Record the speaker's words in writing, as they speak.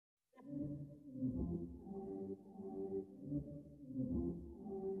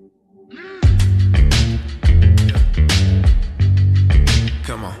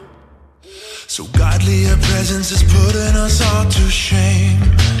presence is putting us all to shame.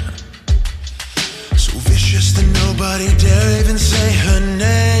 So vicious that nobody dare even say her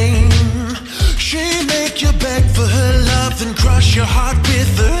name. She make you beg for her love, then crush your heart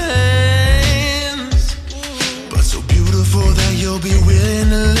with her hands. But so beautiful that you'll be willing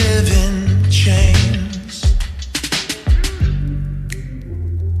to live in chains.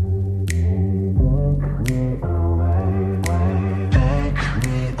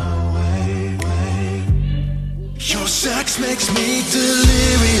 Your sex makes me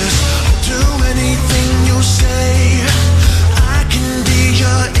delirious. I'll do anything you say. I can be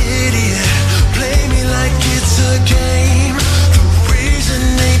your idiot. Play me like it's a game. The reason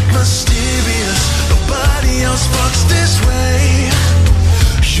ain't mysterious. Nobody else fucks this way.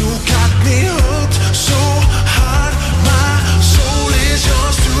 You got me hooked so hard. My soul is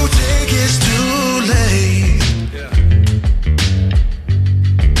yours to take. It's too late.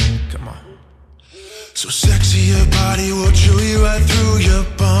 Come on. So sexy, your body will chew you right through your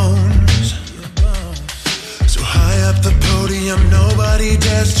bones. So high up the podium, nobody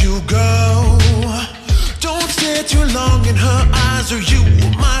dares to go. Don't stare too long in her eyes, or you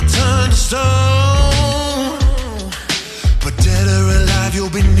might turn to stone. But dead or alive, you'll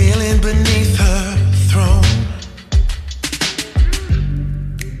be kneeling beneath her throne.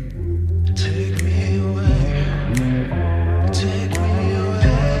 Take me away, take me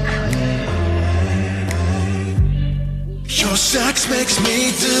away. Your sex makes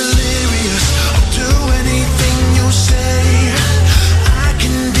me delirious. I'll do anything you say. I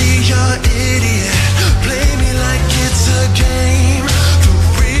can be your idiot. Play me like it's a game. The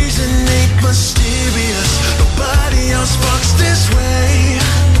reason ain't mysterious. Nobody else fucks this way.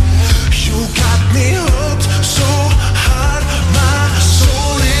 You got me hooked so hard. My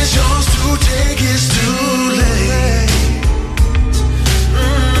soul is yours to take. It's too late.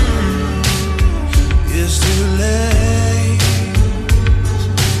 It's too late.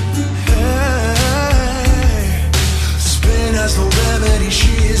 Hey. Spain has no remedy.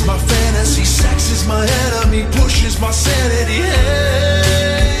 She is my fantasy. Sex is my enemy. Pushes my sanity.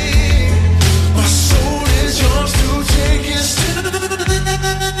 Hey. My soul is yours to take. It's too late.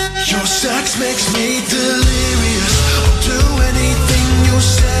 Your sex makes me delirious. I'll do anything you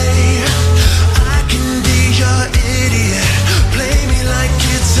say.